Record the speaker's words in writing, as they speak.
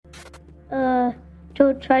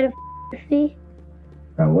Don't try to with me.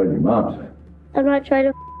 And what did your mom say? I'm not trying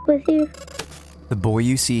to with you. The boy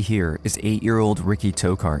you see here is 8-year-old Ricky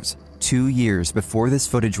Tokars. 2 years before this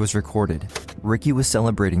footage was recorded, Ricky was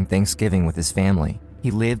celebrating Thanksgiving with his family.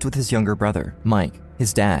 He lived with his younger brother, Mike,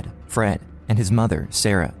 his dad, Fred, and his mother,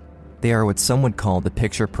 Sarah. They are what some would call the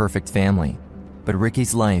picture-perfect family. But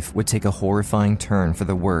Ricky's life would take a horrifying turn for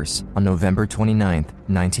the worse on November 29th,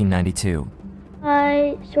 1992.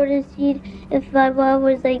 I sort of seen if my mom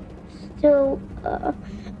was still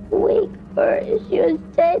awake or if she was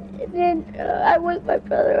dead, and then I woke my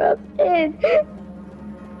brother up and...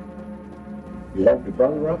 You woke your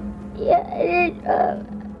brother up? Yeah, and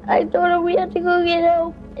then I told him we had to go get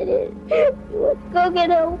help, and then he went to go get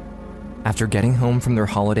help. After getting home from their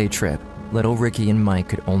holiday trip, little Ricky and Mike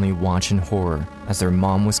could only watch in horror as their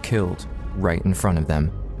mom was killed right in front of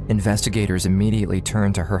them. Investigators immediately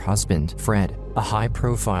turned to her husband, Fred, a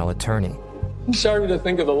high-profile attorney. I'm sorry to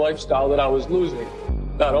think of the lifestyle that I was losing.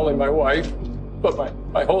 Not only my wife, but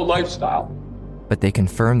my whole lifestyle. But they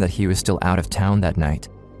confirmed that he was still out of town that night,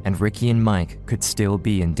 and Ricky and Mike could still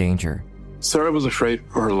be in danger. Sarah was afraid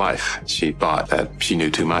for her life. She thought that she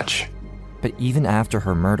knew too much. But even after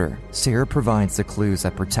her murder, Sarah provides the clues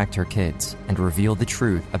that protect her kids and reveal the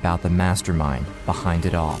truth about the mastermind behind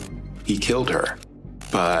it all. He killed her,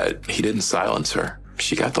 but he didn't silence her.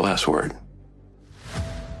 She got the last word.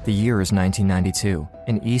 The year is 1992.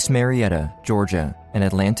 In East Marietta, Georgia, an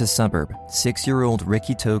Atlanta suburb, 6-year-old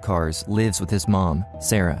Ricky Tokars lives with his mom,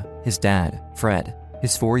 Sarah, his dad, Fred,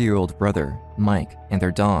 his 4-year-old brother, Mike, and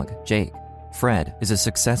their dog, Jake. Fred is a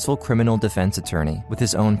successful criminal defense attorney with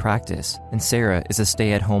his own practice, and Sarah is a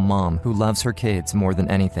stay-at-home mom who loves her kids more than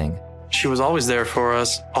anything. She was always there for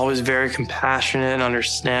us, always very compassionate and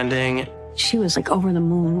understanding. She was over the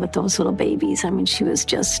moon with those little babies. I mean, she was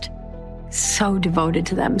just so devoted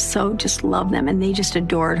to them, so just loved them, and they just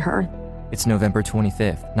adored her. It's November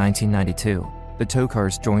 25th, 1992. The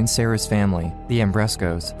Tokars join Sarah's family, the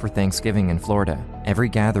Ambrescos, for Thanksgiving in Florida. Every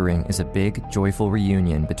gathering is a big, joyful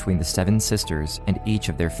reunion between the 7 sisters and each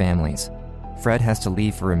of their families. Fred has to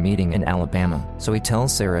leave for a meeting in Alabama, so he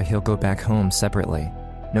tells Sarah he'll go back home separately.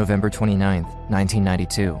 November 29th,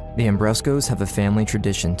 1992. The Ambrescos have a family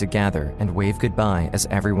tradition to gather and wave goodbye as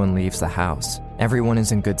everyone leaves the house. Everyone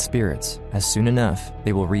is in good spirits, as soon enough,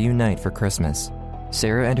 they will reunite for Christmas.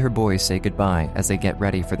 Sarah and her boys say goodbye as they get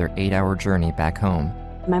ready for their 8-hour journey back home.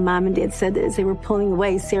 My mom and dad said that as they were pulling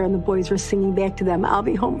away, Sarah and the boys were singing back to them, "I'll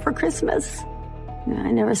be home for Christmas." And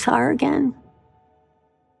I never saw her again.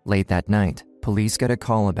 Late that night, police get a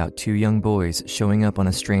call about 2 young boys showing up on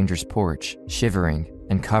a stranger's porch, shivering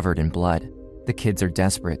and covered in blood. The kids are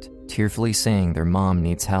desperate, tearfully saying their mom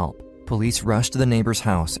needs help. Police rush to the neighbor's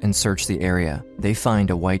house and search the area. They find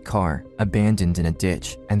a white car, abandoned in a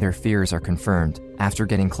ditch, and their fears are confirmed. After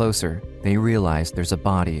getting closer, they realize there's a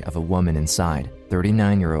body of a woman inside,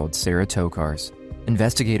 39-year-old Sara Tokars.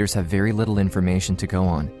 Investigators have very little information to go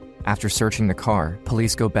on. After searching the car,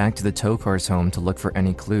 police go back to the Tokars' home to look for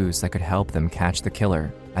any clues that could help them catch the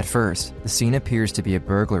killer. At first, the scene appears to be a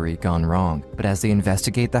burglary gone wrong, but as they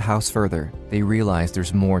investigate the house further, they realize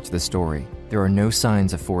there's more to the story. There are no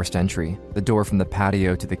signs of forced entry. The door from the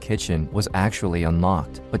patio to the kitchen was actually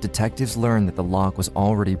unlocked, but detectives learn that the lock was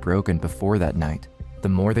already broken before that night. The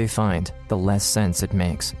more they find, the less sense it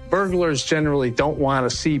makes. Burglars generally don't want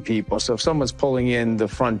to see people, so if someone's pulling in the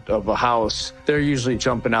front of a house, they're usually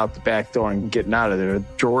jumping out the back door and getting out of there.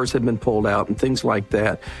 Drawers had been pulled out and things like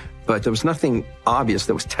that, but there was nothing obvious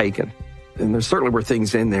that was taken. And there certainly were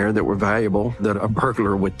things in there that were valuable that a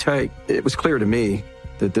burglar would take. It was clear to me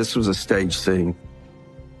that this was a staged scene.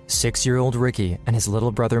 6-year-old Ricky and his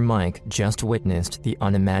little brother Mike just witnessed the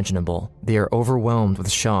unimaginable. They are overwhelmed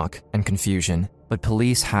with shock and confusion. But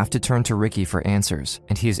police have to turn to Ricky for answers,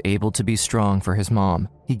 and he is able to be strong for his mom.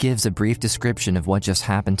 He gives a brief description of what just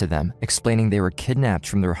happened to them, explaining they were kidnapped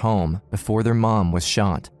from their home before their mom was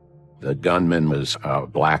shot. The gunman was a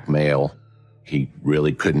black male. He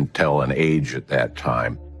really couldn't tell an age at that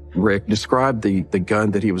time. Rick described the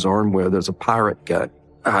gun that he was armed with as a pirate gun.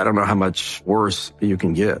 I don't know how much worse you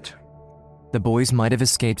can get. The boys might have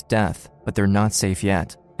escaped death, but they're not safe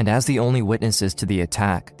yet. And as the only witnesses to the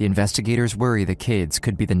attack, the investigators worry the kids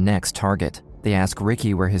could be the next target. They ask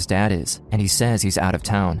Ricky where his dad is, and he says he's out of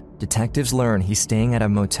town. Detectives learn he's staying at a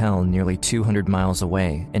motel nearly 200 miles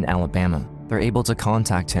away in Alabama. They're able to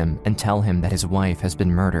contact him and tell him that his wife has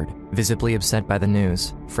been murdered. Visibly upset by the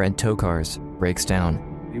news, Fred Tokars breaks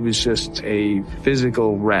down. He was just a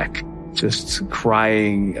physical wreck, just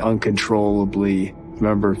crying uncontrollably. I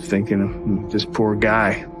remember thinking, this poor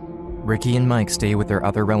guy. Ricky and Mike stay with their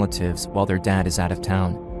other relatives while their dad is out of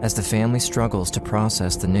town. As the family struggles to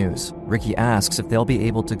process the news, Ricky asks if they'll be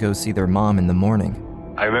able to go see their mom in the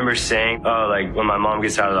morning. I remember saying, when my mom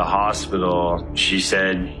gets out of the hospital, she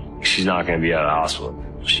said she's not going to be out of the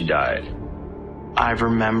hospital. She died. I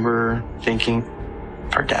remember thinking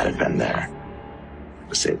our dad had been there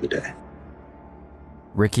to save the day.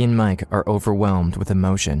 Ricky and Mike are overwhelmed with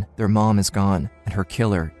emotion. Their mom is gone, and her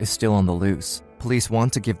killer is still on the loose. Police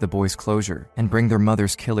want to give the boys closure and bring their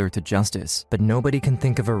mother's killer to justice, but nobody can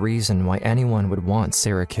think of a reason why anyone would want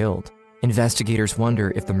Sara killed. Investigators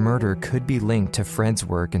wonder if the murder could be linked to Fred's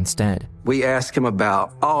work instead. We asked him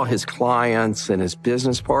about all his clients and his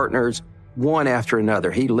business partners, one after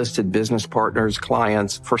another. He listed business partners,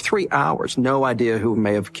 clients for 3 hours. No idea who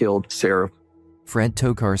may have killed Sara. Fred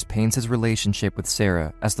Tokars paints his relationship with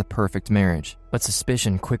Sara as the perfect marriage, but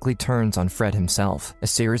suspicion quickly turns on Fred himself,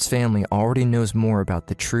 as Sara's family already knows more about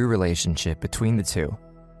the true relationship between the two.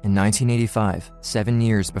 In 1985, 7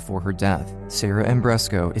 years before her death, Sara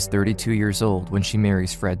Ambresco is 32 years old when she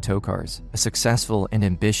marries Fred Tokars, a successful and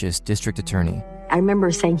ambitious district attorney. I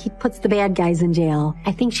remember saying he puts the bad guys in jail.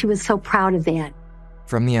 I think she was so proud of that.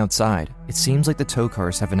 From the outside, it seems like the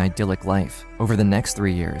Tokars have an idyllic life. Over the next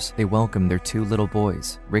 3 years, they welcome their 2 little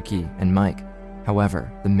boys, Ricky and Mike.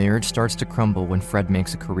 However, the marriage starts to crumble when Fred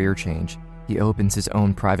makes a career change. He opens his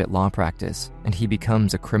own private law practice, and he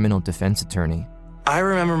becomes a criminal defense attorney. I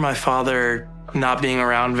remember my father not being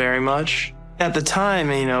around very much. At the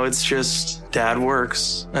time, it's just dad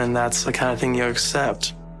works, and that's the kind of thing you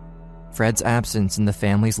accept. Fred's absence in the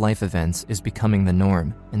family's life events is becoming the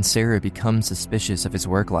norm, and Sara becomes suspicious of his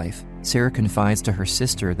work life. Sara confides to her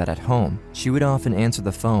sister that at home, she would often answer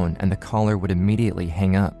the phone and the caller would immediately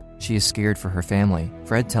hang up. She is scared for her family.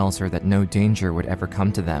 Fred tells her that no danger would ever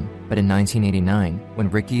come to them. But in 1989, when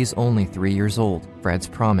Ricky is only 3 years old, Fred's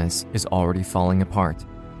promise is already falling apart.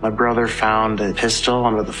 My brother found a pistol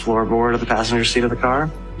under the floorboard of the passenger seat of the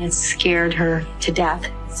car. It scared her to death.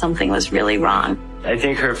 Something was really wrong. I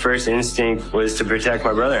think her first instinct was to protect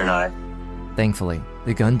my brother and I. Thankfully,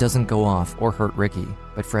 the gun doesn't go off or hurt Ricky,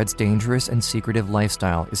 but Fred's dangerous and secretive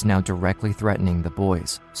lifestyle is now directly threatening the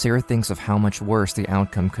boys. Sara thinks of how much worse the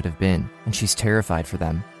outcome could have been, and she's terrified for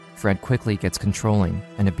them. Fred quickly gets controlling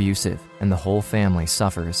and abusive, and the whole family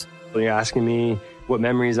suffers. When you're asking me what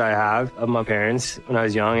memories I have of my parents when I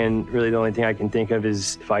was young, and really the only thing I can think of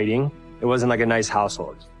is fighting. It wasn't like a nice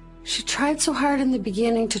household. She tried so hard in the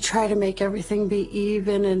beginning to try to make everything be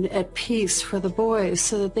even and at peace for the boys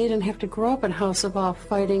so that they didn't have to grow up in a house of all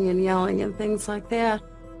fighting and yelling and things like that.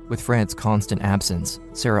 With Fred's constant absence,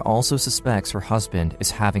 Sara also suspects her husband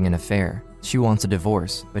is having an affair. She wants a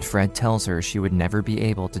divorce, but Fred tells her she would never be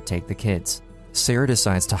able to take the kids. Sara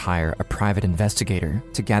decides to hire a private investigator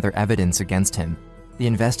to gather evidence against him. The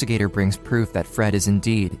investigator brings proof that Fred is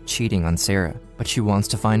indeed cheating on Sara, but she wants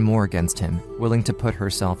to find more against him, willing to put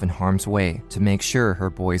herself in harm's way to make sure her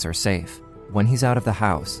boys are safe. When he's out of the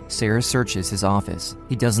house, Sara searches his office.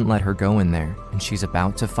 He doesn't let her go in there, and she's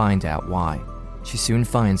about to find out why. She soon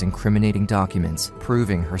finds incriminating documents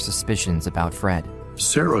proving her suspicions about Fred.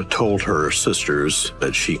 Sara told her sisters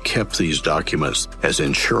that she kept these documents as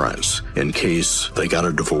insurance in case they got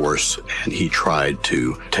a divorce and he tried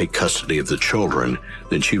to take custody of the children.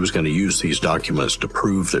 Then she was going to use these documents to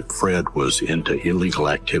prove that Fred was into illegal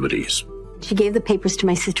activities. She gave the papers to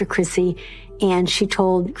my sister Chrissy, and she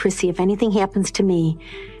told Chrissy, if anything happens to me,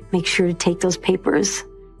 make sure to take those papers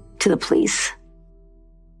to the police.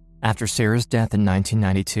 After Sara's death in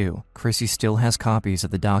 1992, Chrissy still has copies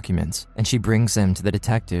of the documents, and she brings them to the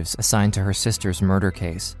detectives assigned to her sister's murder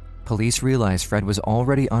case. Police realize Fred was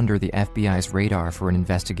already under the FBI's radar for an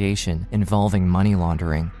investigation involving money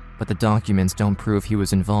laundering, but the documents don't prove he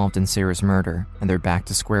was involved in Sara's murder, and they're back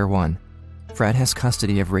to square one. Fred has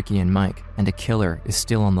custody of Ricky and Mike, and a killer is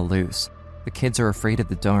still on the loose. The kids are afraid of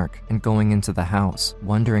the dark and going into the house,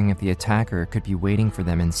 wondering if the attacker could be waiting for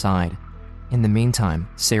them inside. In the meantime,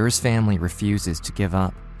 Sara's family refuses to give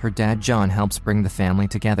up. Her dad John helps bring the family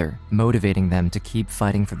together, motivating them to keep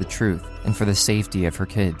fighting for the truth and for the safety of her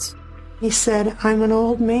kids. He said, I'm an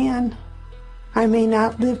old man. I may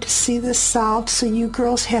not live to see this solved, so you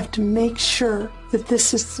girls have to make sure that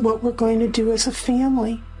this is what we're going to do as a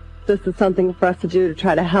family. This is something for us to do to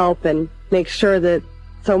try to help and make sure that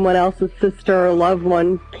someone else's sister or loved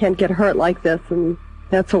one can't get hurt like this, and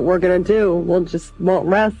that's what we're going to do. We'll just won't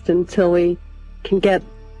rest until we can get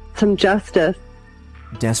some justice.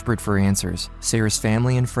 Desperate for answers, Sara's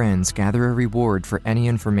family and friends gather a reward for any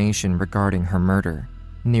information regarding her murder.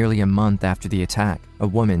 Nearly a month after the attack, a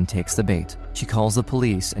woman takes the bait. She calls the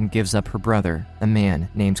police and gives up her brother, a man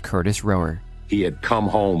named Curtis Rower. He had come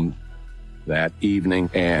home that evening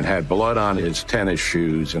and had blood on his tennis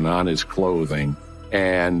shoes and on his clothing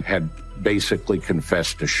and had basically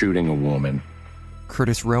confessed to shooting a woman.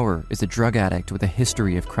 Curtis Rower is a drug addict with a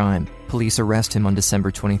history of crime. Police arrest him on December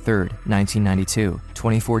 23, 1992,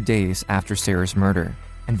 24 days after Sarah's murder.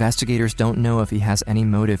 Investigators don't know if he has any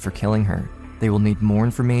motive for killing her. They will need more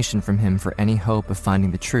information from him for any hope of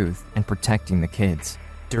finding the truth and protecting the kids.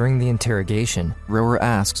 During the interrogation, Rower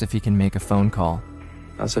asks if he can make a phone call.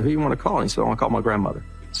 I said, who you want to call? And he said, I want to call my grandmother.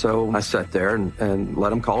 So I sat there and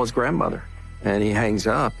let him call his grandmother. And he hangs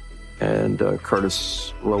up. And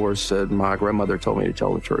Curtis Rower said, my grandmother told me to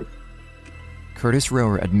tell the truth. Curtis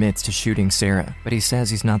Rower admits to shooting Sarah, but he says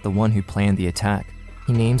he's not the one who planned the attack.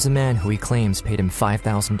 He names a man who he claims paid him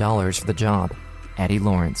 $5,000 for the job, Eddie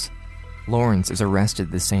Lawrence. Lawrence is arrested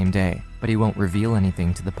the same day, but he won't reveal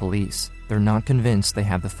anything to the police. They're not convinced they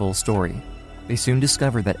have the full story. They soon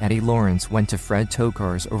discover that Eddie Lawrence went to Fred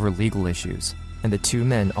Tokars over legal issues, and the two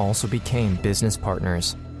men also became business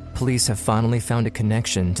partners. Police have finally found a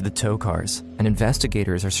connection to the Tokars, and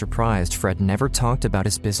investigators are surprised Fred never talked about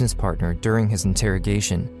his business partner during his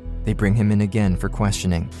interrogation. They bring him in again for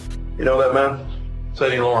questioning. You know that man? It's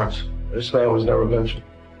Eddie Lawrence. This man was never mentioned.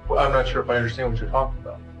 Well, I'm not sure if I understand what you're talking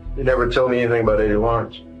about. You never told me anything about Eddie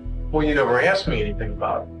Lawrence. Well, you never asked me anything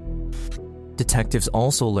about it. Detectives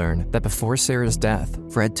also learn that before Sarah's death,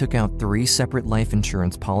 Fred took out 3 separate life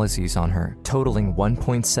insurance policies on her, totaling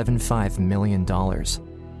 $1.75 million.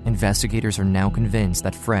 Investigators are now convinced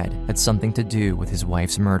that Fred had something to do with his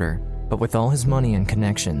wife's murder. But with all his money and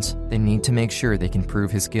connections, they need to make sure they can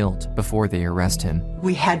prove his guilt before they arrest him.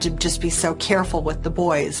 We had to just be so careful with the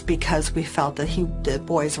boys because we felt that the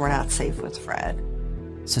boys were not safe with Fred.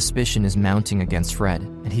 Suspicion is mounting against Fred,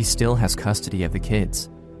 and he still has custody of the kids.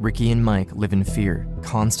 Ricky and Mike live in fear,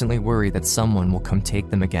 constantly worried that someone will come take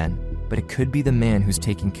them again. But it could be the man who's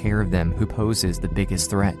taking care of them who poses the biggest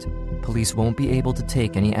threat. Police won't be able to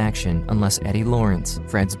take any action unless Eddie Lawrence,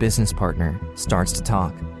 Fred's business partner, starts to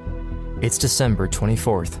talk. It's December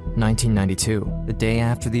 24th, 1992, the day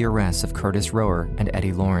after the arrests of Curtis Rower and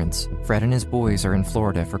Eddie Lawrence. Fred and his boys are in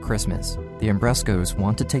Florida for Christmas. The Ambroscos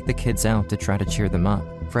want to take the kids out to try to cheer them up.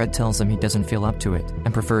 Fred tells them he doesn't feel up to it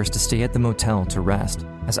and prefers to stay at the motel to rest.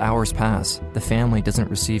 As hours pass, the family doesn't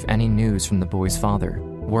receive any news from the boy's father.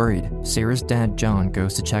 Worried, Sarah's dad John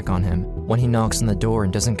goes to check on him. When he knocks on the door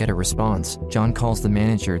and doesn't get a response, John calls the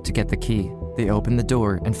manager to get the key. They open the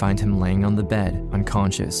door and find him laying on the bed,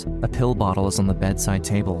 unconscious. A pill bottle is on the bedside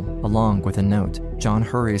table, along with a note. John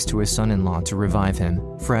hurries to his son-in-law to revive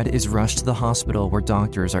him. Fred is rushed to the hospital where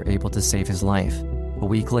doctors are able to save his life. A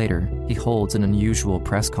week later, he holds an unusual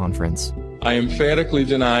press conference. I emphatically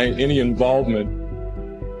deny any involvement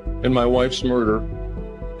in my wife's murder,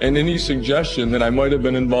 and any suggestion that I might have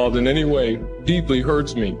been involved in any way deeply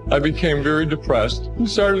hurts me. I became very depressed and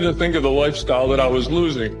started to think of the lifestyle that I was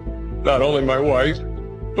losing. Not only my wife,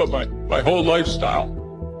 but my whole lifestyle.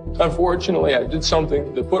 Unfortunately, I did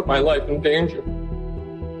something that put my life in danger.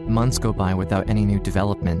 Months go by without any new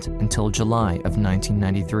development until July of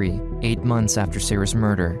 1993. 8 months after Sarah's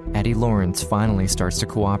murder, Eddie Lawrence finally starts to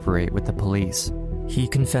cooperate with the police. He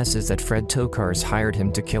confesses that Fred Tokars hired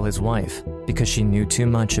him to kill his wife because she knew too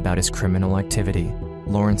much about his criminal activity.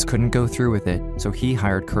 Lawrence couldn't go through with it, so he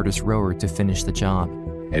hired Curtis Rower to finish the job.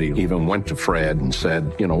 Eddie even went to Fred and said,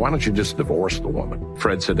 why don't you just divorce the woman?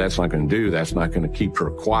 Fred said, that's not going to do. That's not going to keep her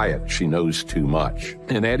quiet. She knows too much.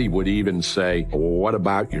 And Eddie would even say, well, what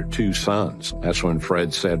about your 2 sons? That's when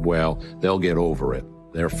Fred said, well, they'll get over it.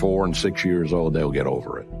 They're 4 and 6 years old. They'll get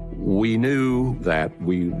over it. We knew that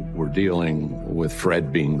we were dealing with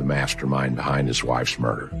Fred being the mastermind behind his wife's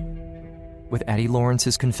murder. With Eddie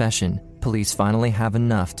Lawrence's confession, police finally have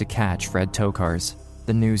enough to catch Fred Tokars.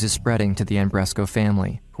 The news is spreading to the Ambrosco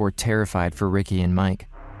family, who are terrified for Ricky and Mike.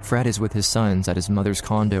 Fred is with his sons at his mother's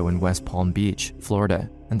condo in West Palm Beach, Florida,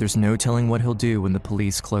 and there's no telling what he'll do when the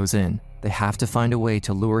police close in. They have to find a way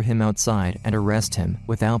to lure him outside and arrest him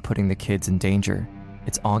without putting the kids in danger.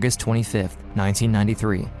 It's August 25th,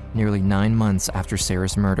 1993, nearly 9 months after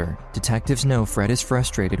Sarah's murder. Detectives know Fred is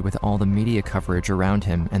frustrated with all the media coverage around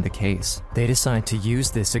him and the case. They decide to use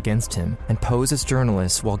this against him and pose as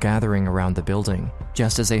journalists while gathering around the building.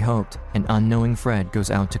 Just as they hoped, an unknowing Fred goes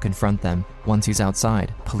out to confront them. Once he's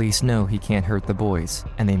outside, police know he can't hurt the boys,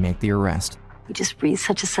 and they make the arrest. We just breathed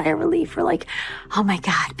such a sigh of relief. We're like, oh my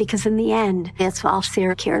God, because in the end, that's all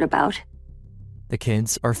Sarah cared about. The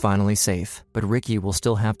kids are finally safe, but Ricky will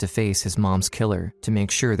still have to face his mom's killer to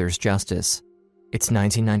make sure there's justice. It's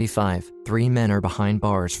 1995. 3 men are behind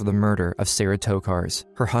bars for the murder of Sara Tokars,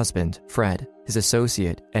 her husband, Fred, his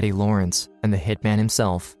associate, Eddie Lawrence, and the hitman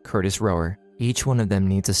himself, Curtis Rower. Each one of them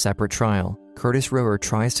needs a separate trial. Curtis Rower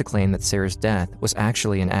tries to claim that Sarah's death was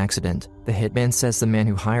actually an accident. The hitman says the man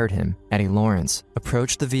who hired him, Eddie Lawrence,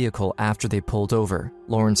 approached the vehicle after they pulled over.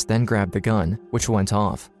 Lawrence then grabbed the gun, which went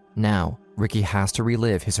off. Now, Ricky has to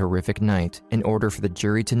relive his horrific night in order for the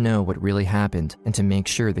jury to know what really happened and to make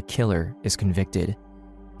sure the killer is convicted.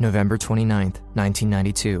 November 29th,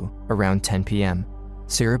 1992, around 10 p.m.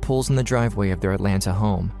 Sarah pulls in the driveway of their Atlanta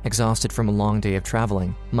home, exhausted from a long day of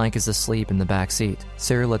traveling. Mike is asleep in the back seat.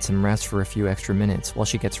 Sarah lets him rest for a few extra minutes while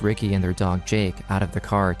she gets Ricky and their dog Jake out of the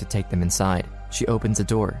car to take them inside. She opens the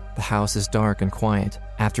door. The house is dark and quiet.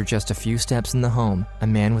 After just a few steps in the home, a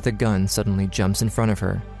man with a gun suddenly jumps in front of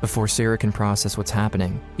her. Before Sarah can process what's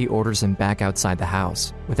happening, he orders him back outside the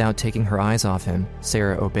house. Without taking her eyes off him,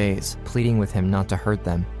 Sarah obeys, pleading with him not to hurt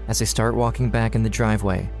them. As they start walking back in the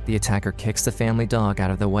driveway, the attacker kicks the family dog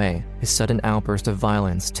out of the way. His sudden outburst of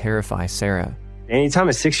violence terrifies Sarah. Anytime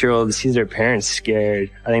a 6-year-old sees their parents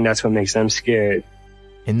scared, I think that's what makes them scared.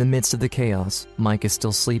 In the midst of the chaos, Mike is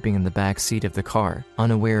still sleeping in the back seat of the car,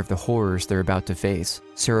 unaware of the horrors they're about to face.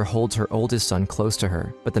 Sarah holds her oldest son close to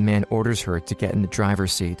her, but the man orders her to get in the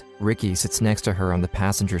driver's seat. Ricky sits next to her on the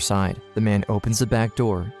passenger side. The man opens the back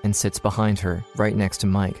door and sits behind her, right next to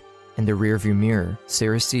Mike. In the rearview mirror,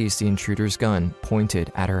 Sarah sees the intruder's gun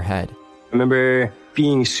pointed at her head. I remember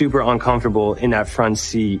being super uncomfortable in that front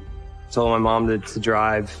seat. Told my mom to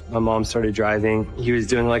drive. My mom started driving. He was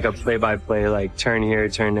doing like a play-by-play, like turn here,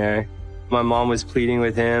 turn there. My mom was pleading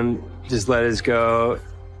with him, just let us go.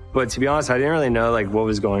 But to be honest, I didn't really know like what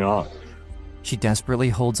was going on. She desperately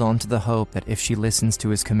holds on to the hope that if she listens to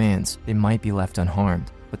his commands, they might be left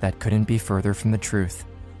unharmed. But that couldn't be further from the truth.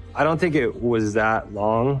 I don't think it was that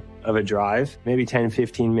long of a drive, maybe 10,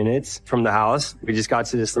 15 minutes from the house. We just got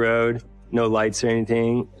to this road, no lights or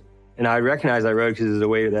anything. And I recognized that road because it was the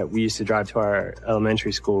way that we used to drive to our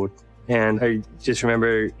elementary school. And I just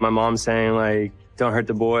remember my mom saying, like, don't hurt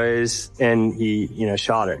the boys. And he,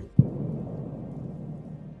 shot her.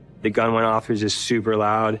 The gun went off. It was just super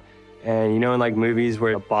loud. And in like movies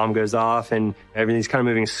where a bomb goes off and everything's kind of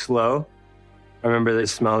moving slow, I remember the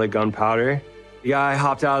smell of the gunpowder. The guy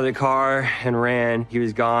hopped out of the car and ran. He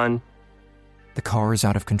was gone. The car is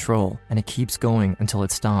out of control, and it keeps going until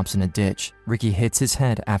it stops in a ditch. Ricky hits his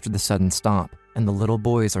head after the sudden stop, and the little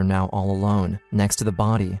boys are now all alone, next to the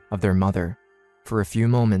body of their mother. For a few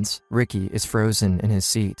moments, Ricky is frozen in his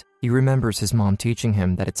seat. He remembers his mom teaching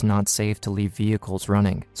him that it's not safe to leave vehicles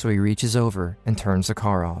running, so he reaches over and turns the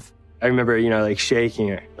car off. I remember, like shaking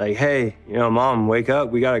her, like, hey, Mom, wake up,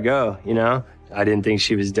 we gotta go, I didn't think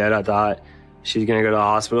she was dead. I thought she was gonna go to the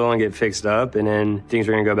hospital and get fixed up, and then things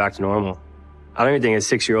were gonna go back to normal. I don't even think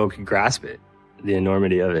a 6-year-old could grasp it, the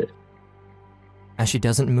enormity of it. As she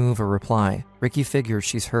doesn't move or reply, Ricky figures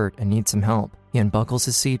she's hurt and needs some help. He unbuckles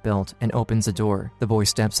his seatbelt and opens the door. The boy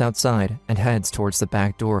steps outside and heads towards the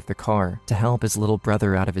back door of the car to help his little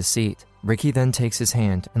brother out of his seat. Ricky then takes his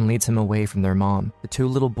hand and leads him away from their mom. The two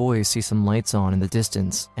little boys see some lights on in the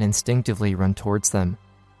distance and instinctively run towards them.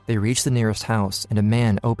 They reach the nearest house and a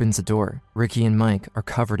man opens the door. Ricky and Mike are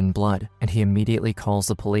covered in blood, and he immediately calls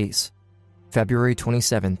the police. February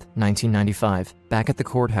 27th, 1995, back at the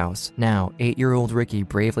courthouse, now 8-year-old Ricky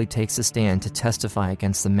bravely takes the stand to testify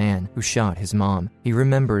against the man who shot his mom. He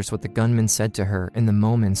remembers what the gunman said to her in the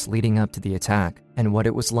moments leading up to the attack, and what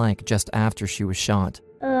it was like just after she was shot.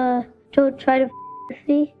 Don't try to with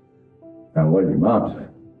me. Now, what did your mom say?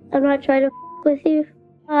 I'm not trying to with you.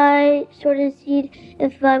 I sort of seen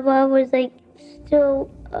if my mom was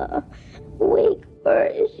still awake or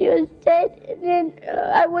if she was dead, and then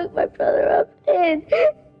I woke my brother up, and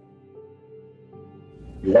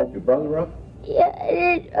you woke your brother up? Yeah,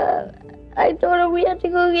 and then I told him we had to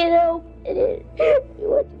go get help, and then he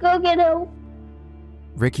went to go get help.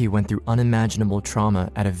 Ricky went through unimaginable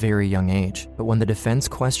trauma at a very young age, but when the defense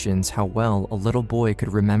questions how well a little boy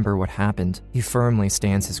could remember what happened, he firmly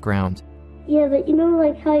stands his ground. Yeah, but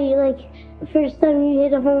how you, the first time you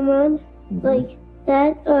hit a home run,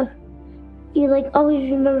 that, you,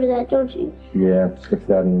 always remember that, don't you? Yeah, it sticks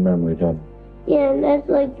out in your memory, doesn't it? Yeah, and that's,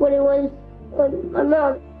 what it was with my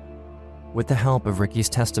mom. With the help of Ricky's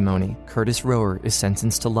testimony, Curtis Rower is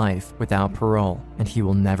sentenced to life without parole, and he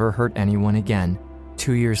will never hurt anyone again.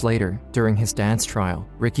 2 years later, during his dad's trial,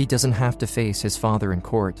 Ricky doesn't have to face his father in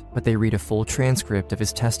court, but they read a full transcript of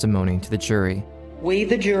his testimony to the jury. We,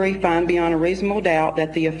 the jury, find beyond a reasonable doubt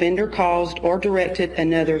that the offender caused or directed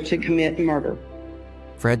another to commit murder.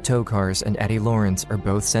 Fred Tokars and Eddie Lawrence are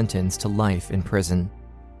both sentenced to life in prison.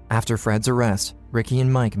 After Fred's arrest, Ricky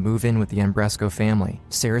and Mike move in with the Ambresco family.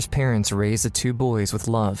 Sarah's parents raise the two boys with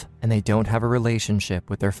love, and they don't have a relationship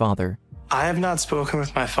with their father. I have not spoken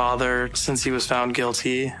with my father since he was found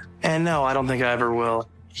guilty. And no, I don't think I ever will.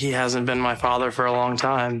 He hasn't been my father for a long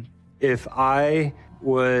time. If I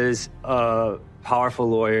was a powerful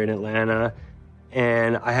lawyer in Atlanta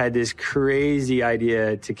and I had this crazy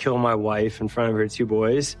idea to kill my wife in front of her 2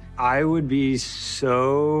 boys, I would be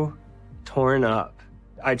so torn up.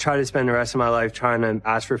 I try to spend the rest of my life trying to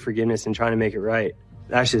ask for forgiveness and trying to make it right.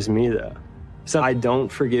 That's just me, though. So I don't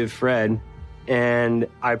forgive Fred, and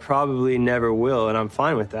I probably never will, and I'm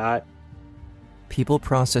fine with that. People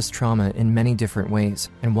process trauma in many different ways,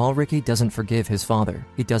 and while Ricky doesn't forgive his father,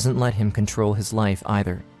 he doesn't let him control his life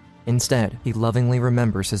either. Instead, he lovingly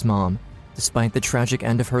remembers his mom. Despite the tragic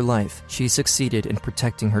end of her life, she succeeded in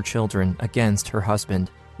protecting her children against her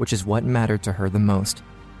husband, which is what mattered to her the most.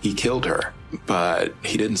 He killed her, but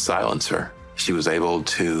he didn't silence her. She was able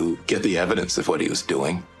to get the evidence of what he was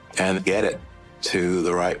doing and get it to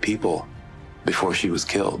the right people before she was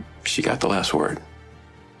killed. She got the last word.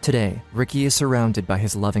 Today, Ricky is surrounded by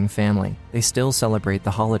his loving family. They still celebrate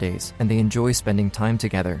the holidays, and they enjoy spending time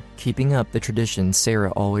together, keeping up the traditions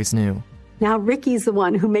Sarah always knew. Now Ricky's the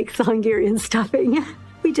one who makes the Hungarian stuffing.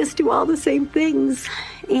 We just do all the same things.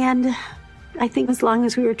 And I think as long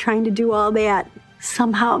as we were trying to do all that,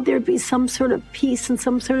 somehow there'd be some sort of peace and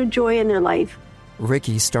some sort of joy in their life.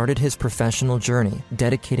 Ricky started his professional journey,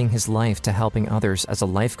 dedicating his life to helping others as a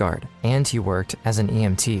lifeguard, and he worked as an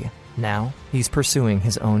EMT. Now, he's pursuing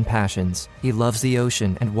his own passions. He loves the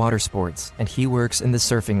ocean and water sports, and he works in the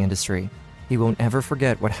surfing industry. He won't ever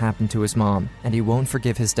forget what happened to his mom, and he won't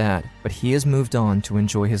forgive his dad, but he has moved on to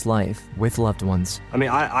enjoy his life with loved ones. I mean,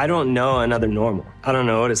 I don't know another normal. I don't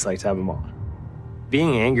know what it's like to have a mom.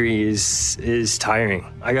 Being angry is tiring.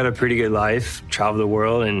 I got a pretty good life, traveled the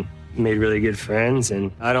world, and made really good friends.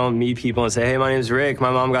 And I don't meet people and say, hey, my name's Rick. My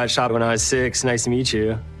mom got shot when I was 6. Nice to meet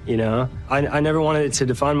you. You know, I never wanted it to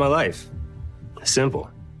define my life. Simple.